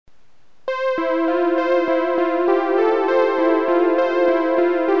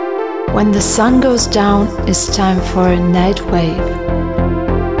When the sun goes down, it's time for a NightWave.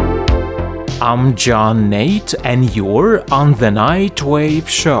 I'm John Nate, and you're on the NightWave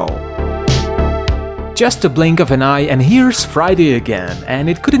Show. Just a blink of an eye and here's Friday again, and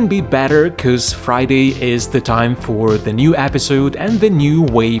it couldn't be better cause Friday is the time for the new episode and the new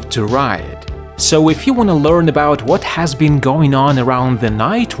wave to ride. So if you want to learn about what has been going on around the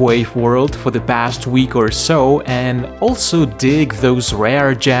NightWave world for the past week or so and also dig those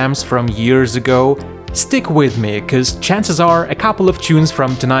rare gems from years ago, stick with me, cause chances are a couple of tunes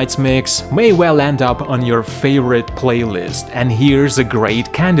from tonight's mix may well end up on your favorite playlist, and here's a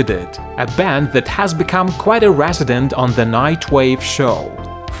great candidate, a band that has become quite a resident on the NightWave Show,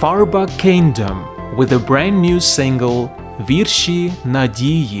 Farbach Kingdom, with a brand new single, Вірші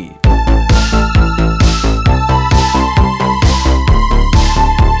надії.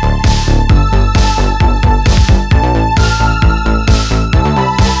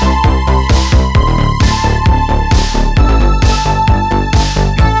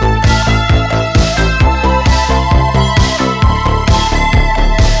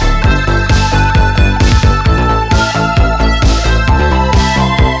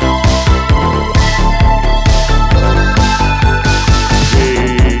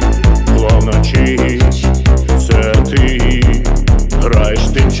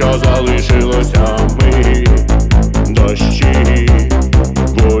 Залишилося ми, дощі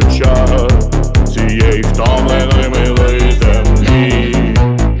в очах цієї втомленої милої землі.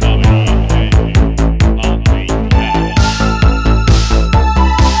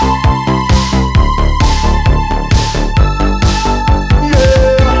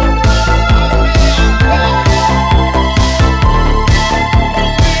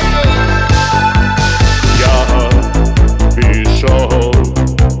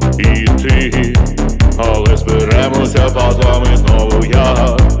 Але зберемося пазлами знову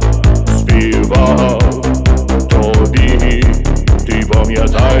я співав тобі. Ти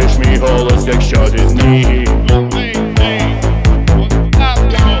пам'ятаєш мій голос, якщо зі сніг.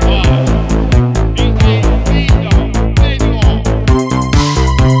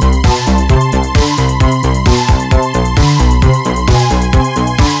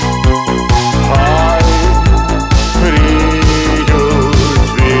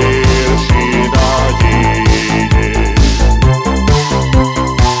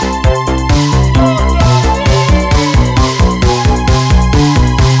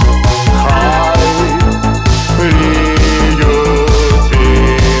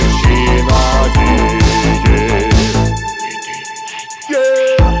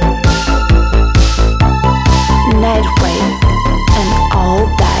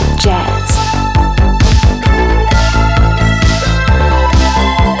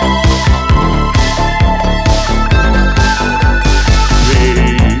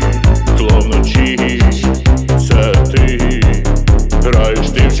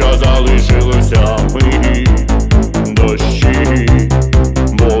 Залишилося ми, дощі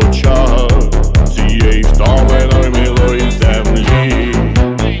в очах цієї втомленої милої землі.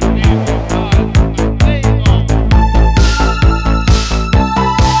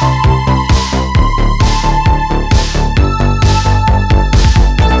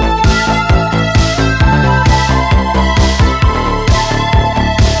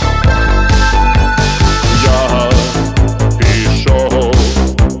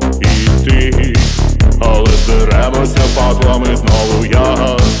 Пазлами знову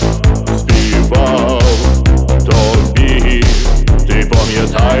я співав тобі. Ти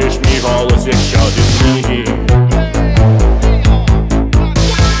пам'ятаєш мій голос, якщо ти сніг.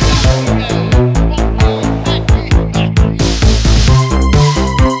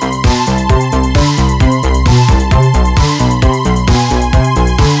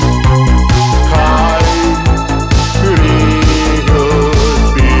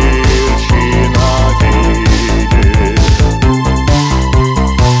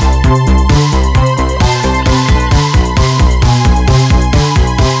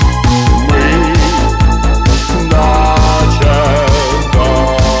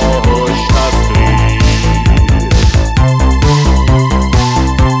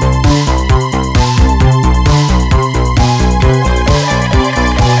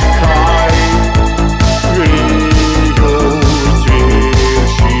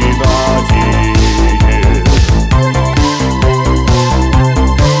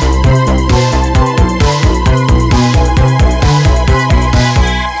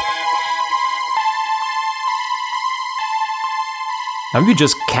 And you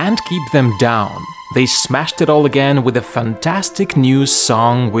just can't keep them down. They smashed it all again with a fantastic new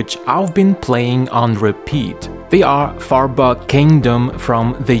song which I've been playing on repeat. They are Farba Kingdom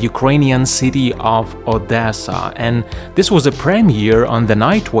from the Ukrainian city of Odessa, and this was a premiere on the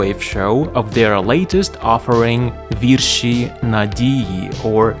NightWave show of their latest offering Virshi Nadii,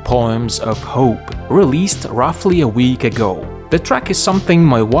 or Poems of Hope, released roughly a week ago. The track is something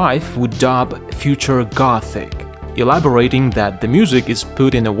my wife would dub future gothic, elaborating that the music is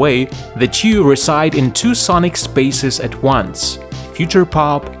put in a way that you reside in two sonic spaces at once, future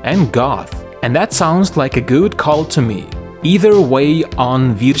pop and goth. And that sounds like a good call to me. Either way,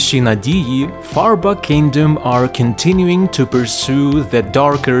 on Virshi Nadii, Farba Kingdom are continuing to pursue the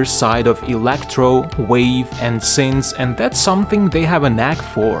darker side of electro, wave and synths, and that's something they have a knack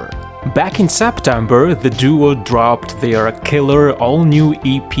for. Back in September, the duo dropped their killer all-new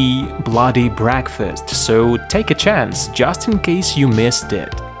EP Bloody Breakfast, so take a chance just in case you missed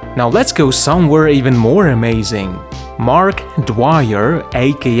it. Now let's go somewhere even more amazing. Mark Dwyer,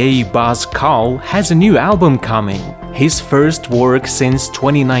 aka Buzz Call, has a new album coming, his first work since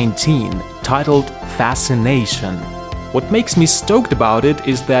 2019, titled Fascination. What makes me stoked about it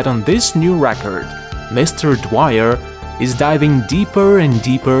is that on this new record, Mr. Dwyer is diving deeper and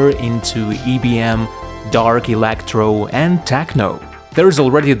deeper into EBM, dark electro and techno. There's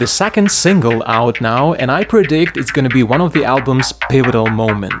already the second single out now, and I predict it's gonna be one of the album's pivotal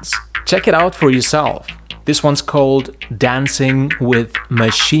moments. Check it out for yourself. This one's called Dancing with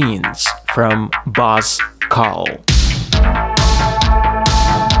Machines from Buzz Call.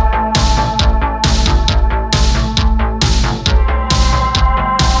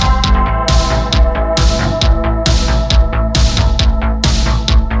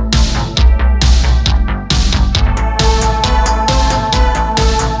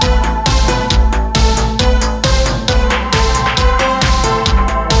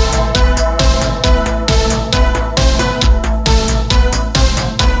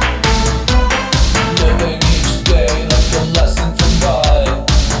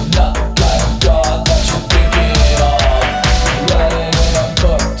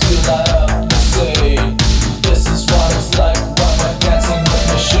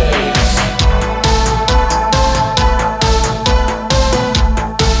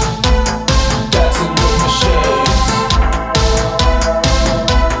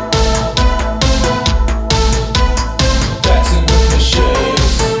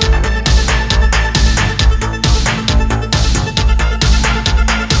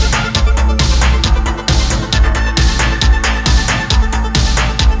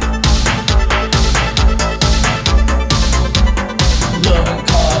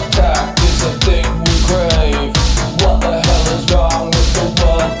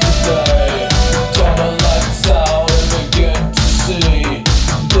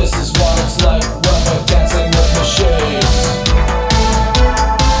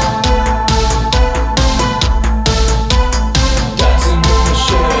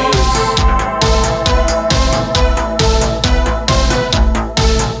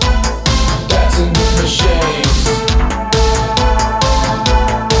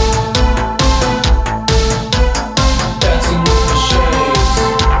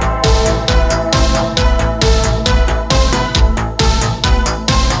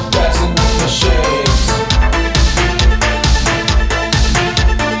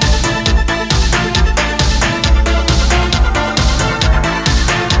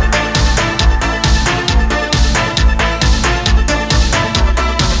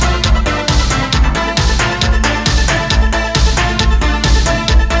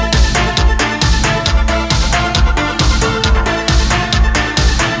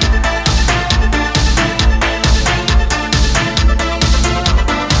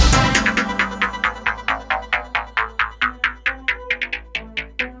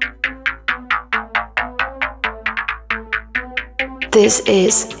 This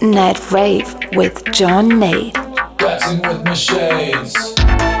is NightWave with John Nate. Dancing with my shades.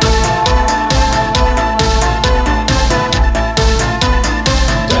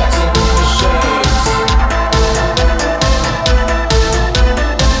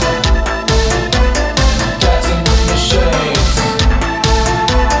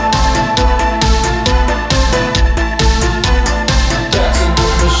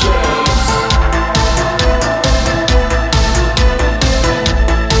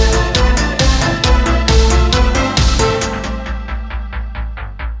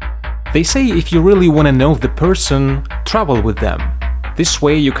 They say if you really want to know the person, travel with them. This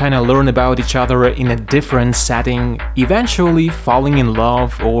way you kind of learn about each other in a different setting, eventually falling in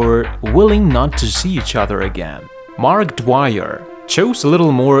love or willing not to see each other again. Mark Dwyer chose a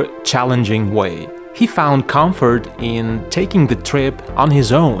little more challenging way. He found comfort in taking the trip on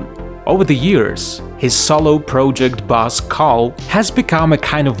his own. Over the years, his solo project Buzz Call has become a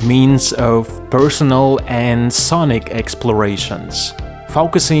kind of means of personal and sonic explorations.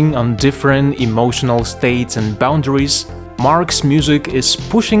 Focusing on different emotional states and boundaries, Mark's music is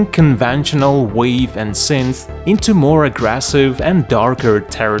pushing conventional wave and synth into more aggressive and darker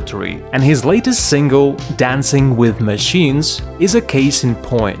territory, and his latest single, Dancing with Machines, is a case in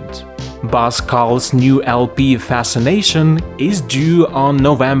point. Buzz Call's new LP Fascination is due on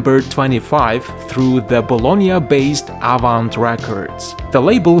November 25 through the Bologna-based Avant Records, the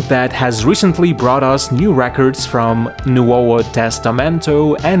label that has recently brought us new records from Nuovo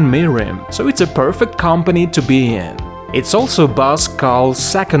Testamento and Miriam, so it's a perfect company to be in. It's also Buzz Call's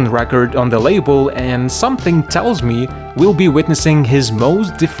second record on the label, and something tells me we'll be witnessing his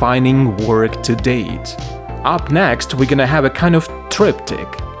most defining work to date. Up next, we're gonna have a kind of triptych.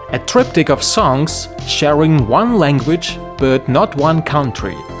 A triptych of songs sharing one language but not one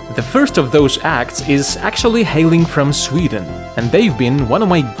country. The first of those acts is actually hailing from Sweden, and they've been one of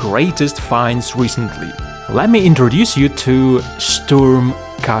my greatest finds recently. Let me introduce you to Sturm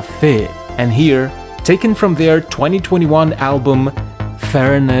Café, and here, taken from their 2021 album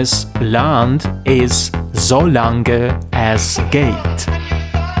Fairness Land, is So Lange es geht.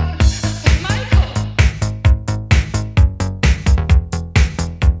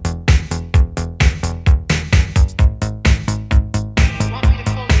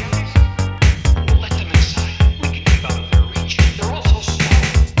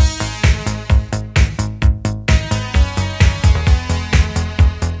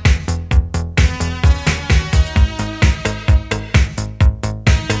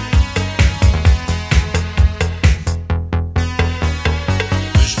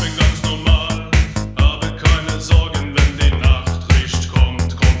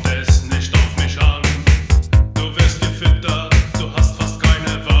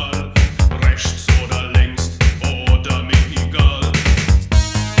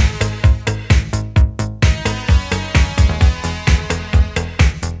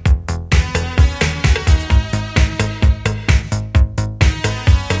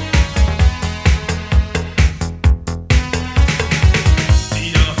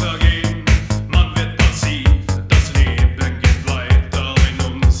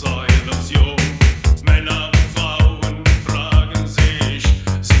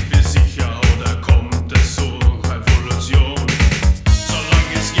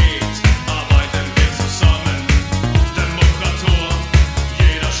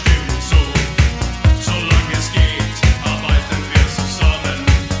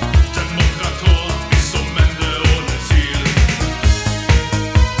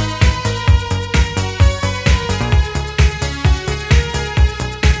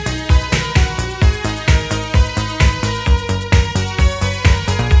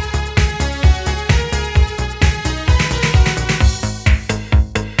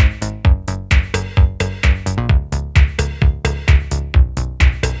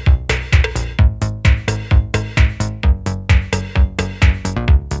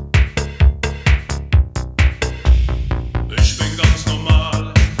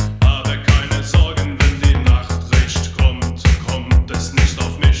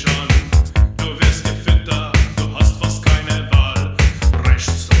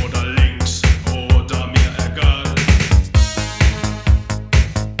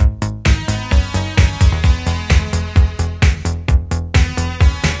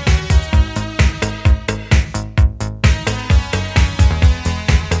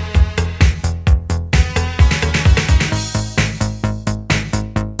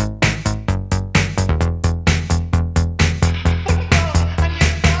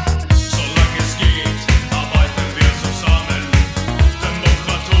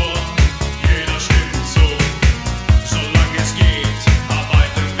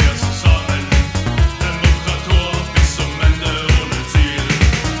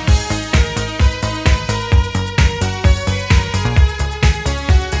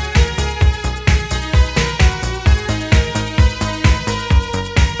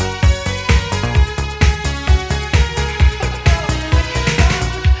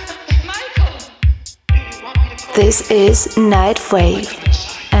 This is NightWave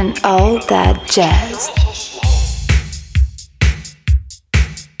and all that jazz.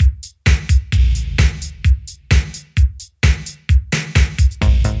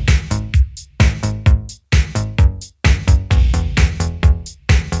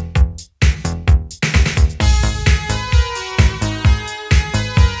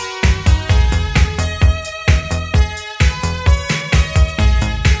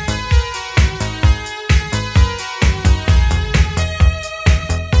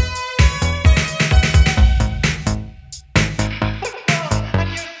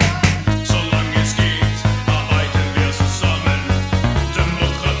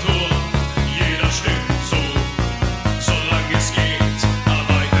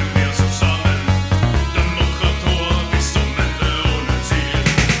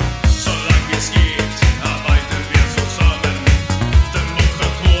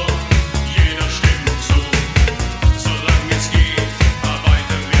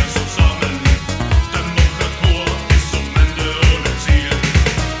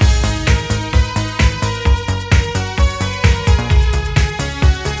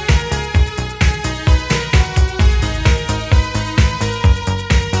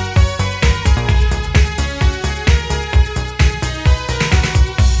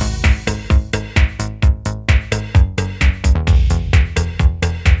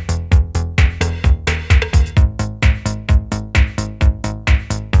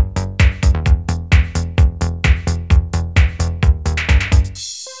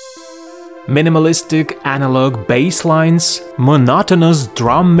 Minimalistic analog bass lines, monotonous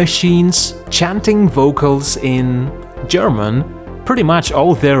drum machines, chanting vocals in German, pretty much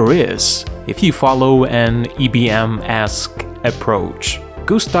all there is, if you follow an EBM-esque approach.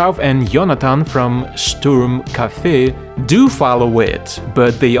 Gustav and Jonathan from Sturm Café do follow it,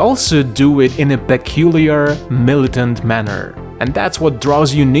 but they also do it in a peculiar, militant manner. And that's what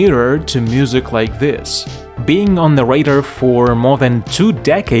draws you nearer to music like this. Being on the radar for more than 2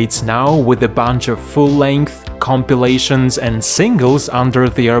 decades now with a bunch of full-length compilations and singles under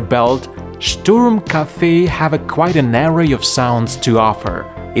their belt, Sturm Café have quite an array of sounds to offer.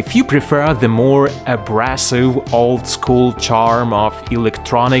 If you prefer the more abrasive, old-school charm of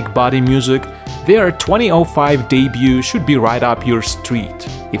electronic body music, their 2005 debut should be right up your street.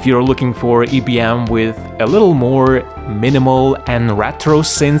 If you're looking for EBM with a little more minimal and retro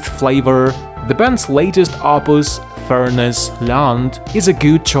synth flavor, the band's latest opus, Furnace Land, is a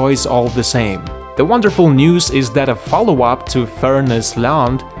good choice all the same. The wonderful news is that a follow-up to Furnace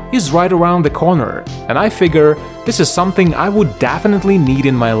Land is right around the corner, and I figure this is something I would definitely need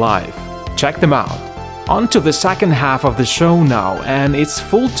in my life. Check them out. On to the second half of the show now, and it's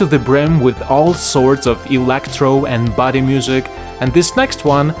full to the brim with all sorts of electro and body music, and this next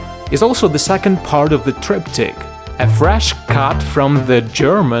one is also the second part of the triptych. A fresh cut from the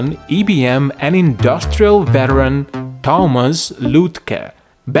German EBM and industrial veteran Thomas Lüdke,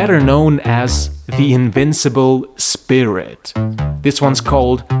 better known as the Invincible Spirit. This one's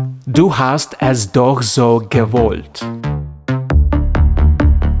called Du hast es doch so gewollt.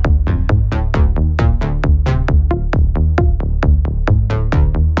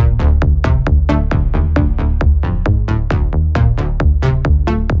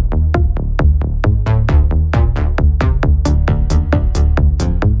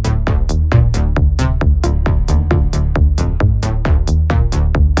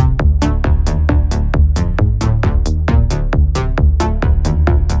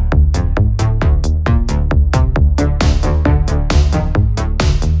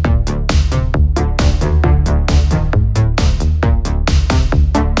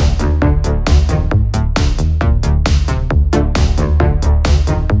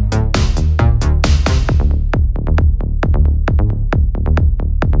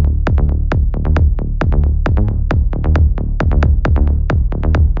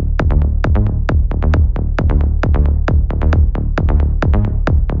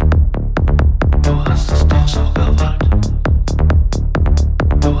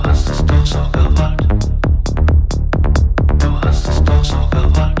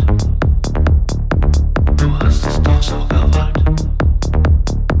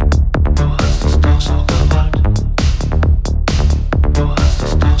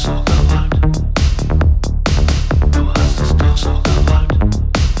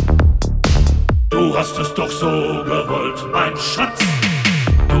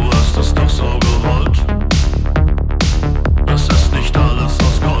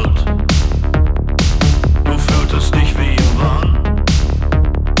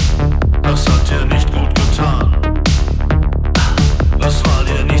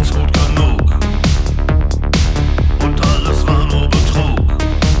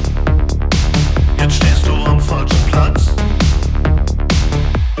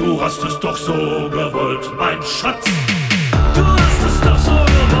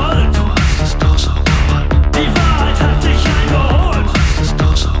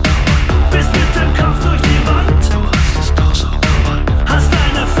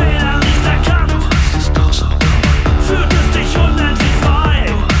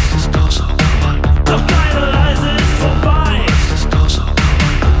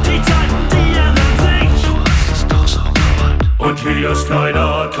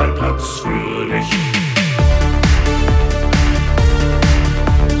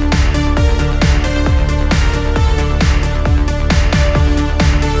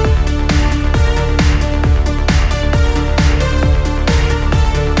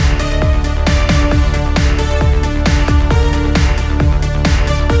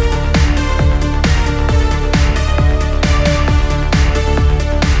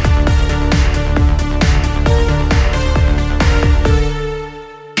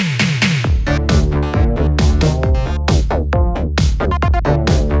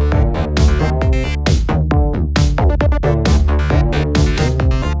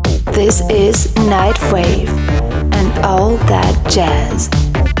 This is NightWave and all that jazz.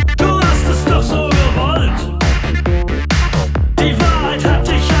 Du hast es doch so gewollt. Die Wahrheit hat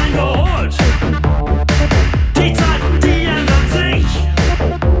dich eingeholt. Die Zeiten, die ändern sich.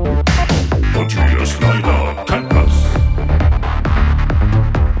 Und hier ist leider kein Platz für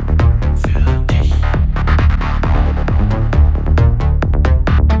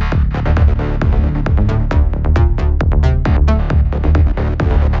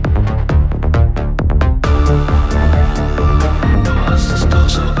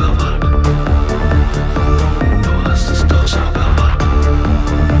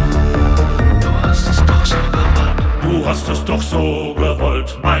doch so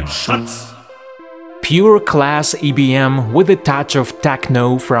gewollt, mein Schatz. Pure class EBM with a touch of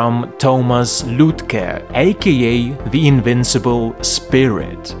techno from Thomas Lüdke, aka The Invincible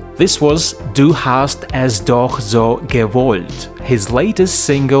Spirit. This was Du hast es doch so gewollt, his latest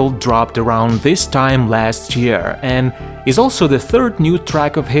single dropped around this time last year, and is also the third new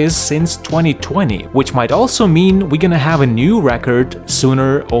track of his since 2020, which might also mean we're gonna have a new record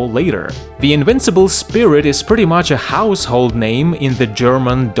sooner or later. The Invincible Spirit is pretty much a household name in the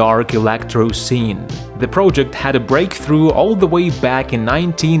German dark electro scene. The project had a breakthrough all the way back in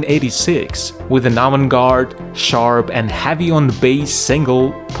 1986 with an avant-garde, sharp and heavy on bass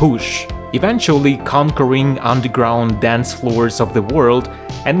single Push, eventually conquering underground dance floors of the world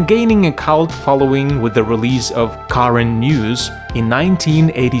and gaining a cult following with the release of Current News in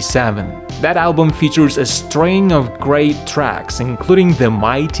 1987. That album features a string of great tracks, including the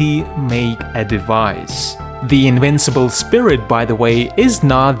mighty Make a Device. The Invincible Spirit, by the way, is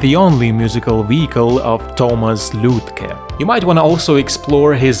not the only musical vehicle of Thomas Lüdke. You might want to also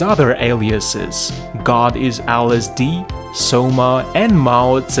explore his other aliases: God is LSD, Soma, and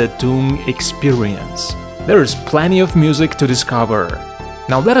Mao Zedong Experience. There's plenty of music to discover.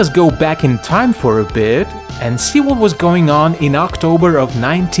 Now let us go back in time for a bit and see what was going on in October of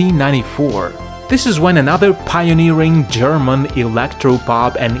 1994. This is when another pioneering German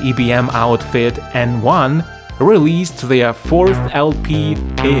electropop and EBM outfit, N1, released their fourth LP,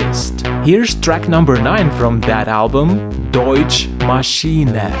 Ist. Here's track number 9 from that album, Deutsch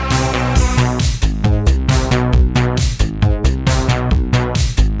Maschine.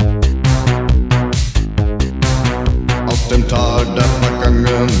 Aus dem Tal der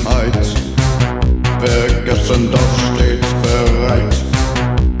Vergangenheit, vergessen doch stets bereit,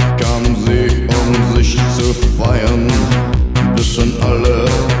 kam sie, um sich zu feiern, bis in alle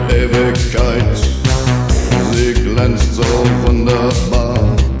Ewigkeit. Sie glänzt so wunderbar,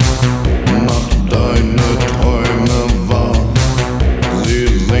 macht deine Träume wahr. Sie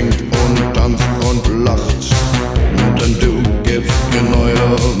singt und tanzt und lacht, denn du gibst ihr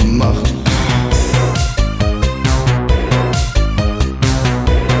neue Macht.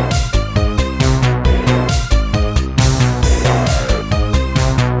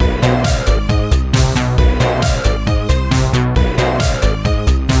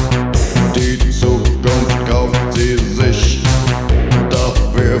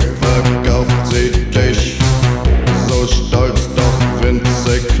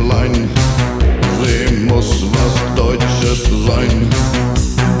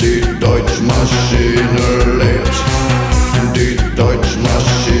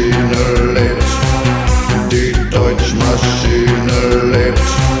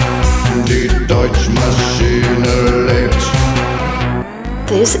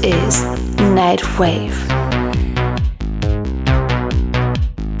 This is NightWave.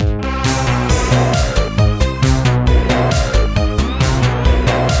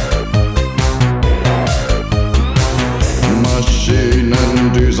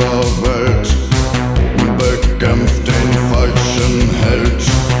 Maschinen dieser Welt, bekämpft den falschen Held.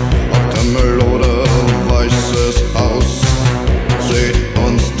 Ob Kreml oder weißes Haus, zieht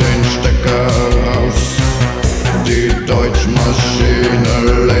uns den Stecker raus. Die Deutschmaschine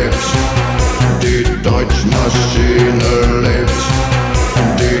lebt, die Deutschmaschine lebt,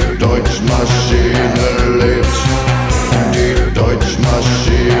 die Deutschmaschine lebt, die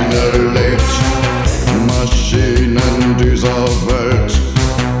Deutschmaschine lebt. Maschinen dieser Welt,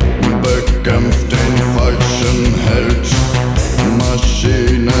 bekämpft den falschen Held.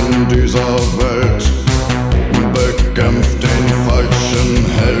 Maschinen dieser Welt, bekämpft den falschen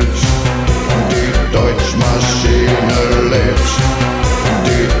Held. Die Deutschmaschine lebt,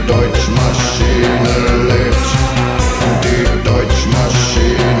 die Deutschmaschine lebt, die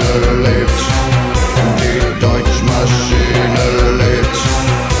Deutschmaschine lebt, die Deutschmaschine lebt.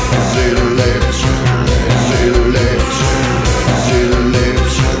 Sie lebt, sie lebt, sie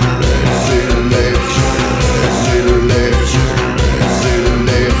lebt, sie lebt, sie lebt, sie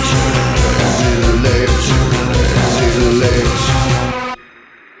lebt, sie lebt, sie lebt.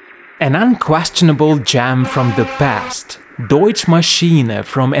 An unquestionable gem from the past, Deutsch Maschine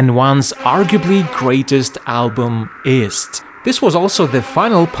from N1's arguably greatest album, Ist. This was also the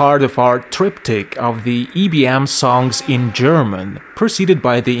final part of our triptych of the EBM songs in German, preceded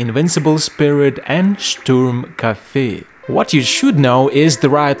by The Invincible Spirit and Sturm Café. What you should know is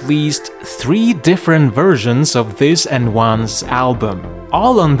there are at least 3 different versions of this N1's album,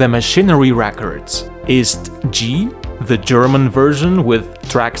 all on the Machinery Records. Ist G, the German version with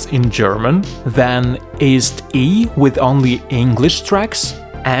tracks in German, then Ist E with only English tracks,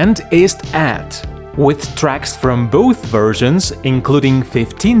 and Ist Et, with tracks from both versions, including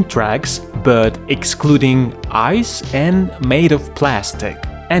 15 tracks, but excluding Ice and Made of Plastic.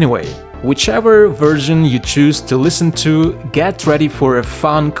 Anyway, whichever version you choose to listen to, get ready for a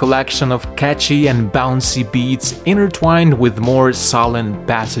fun collection of catchy and bouncy beats intertwined with more solemn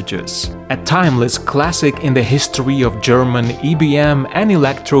passages. A timeless classic in the history of German EBM and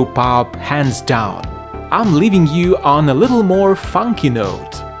electropop, hands down. I'm leaving you on a little more funky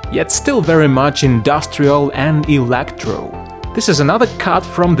note, yet still very much industrial and electro. This is another cut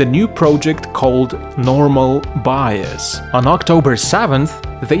from the new project called Normal Bias. On October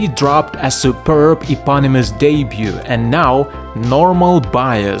 7th, they dropped a superb eponymous debut, and now Normal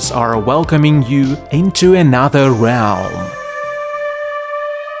Bias are welcoming you into another realm.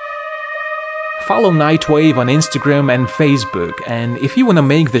 Follow NightWave on Instagram and Facebook, and if you want to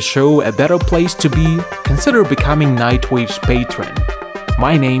make the show a better place to be, consider becoming NightWave's patron.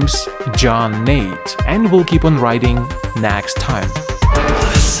 My name's John Nate, and we'll keep on writing next time.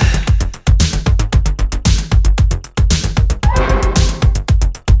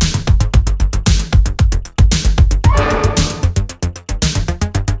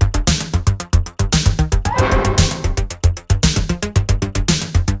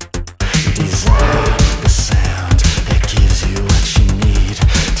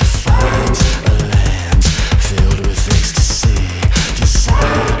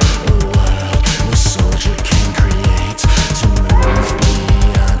 Soldier can create to move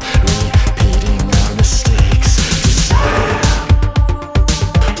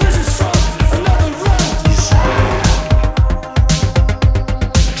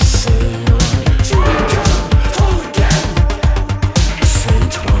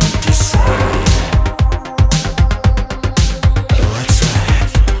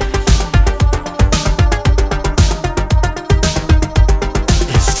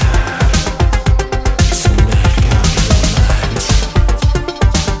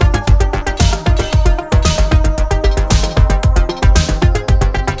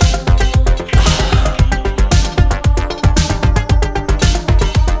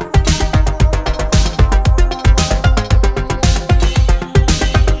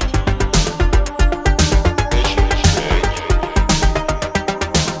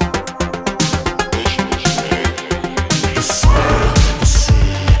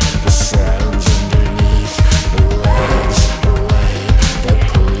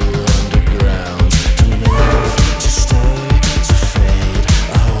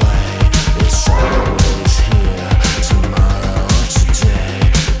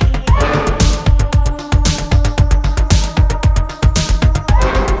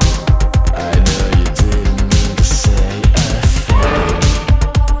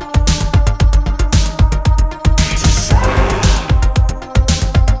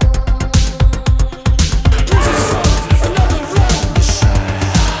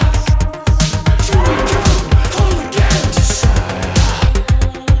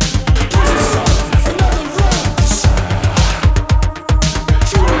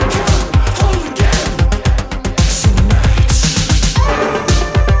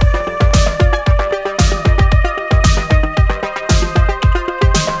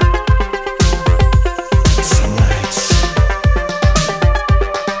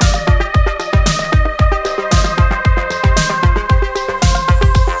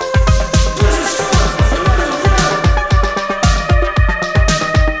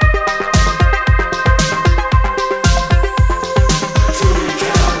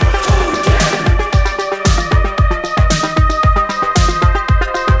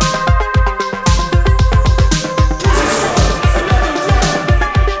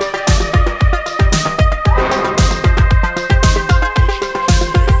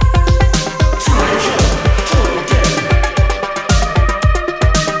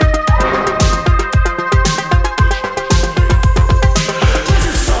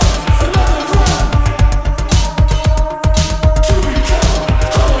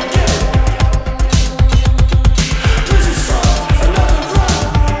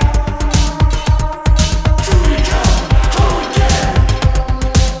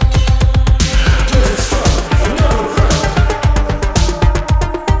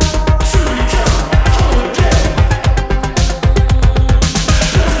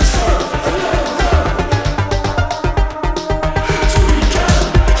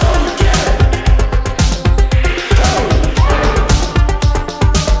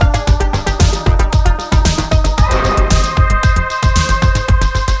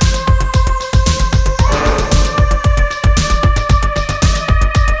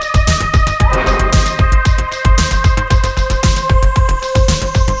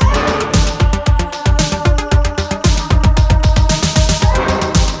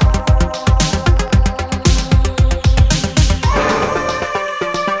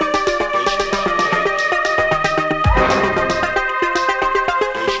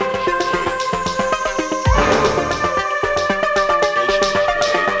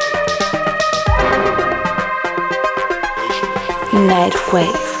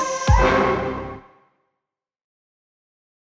NightWave.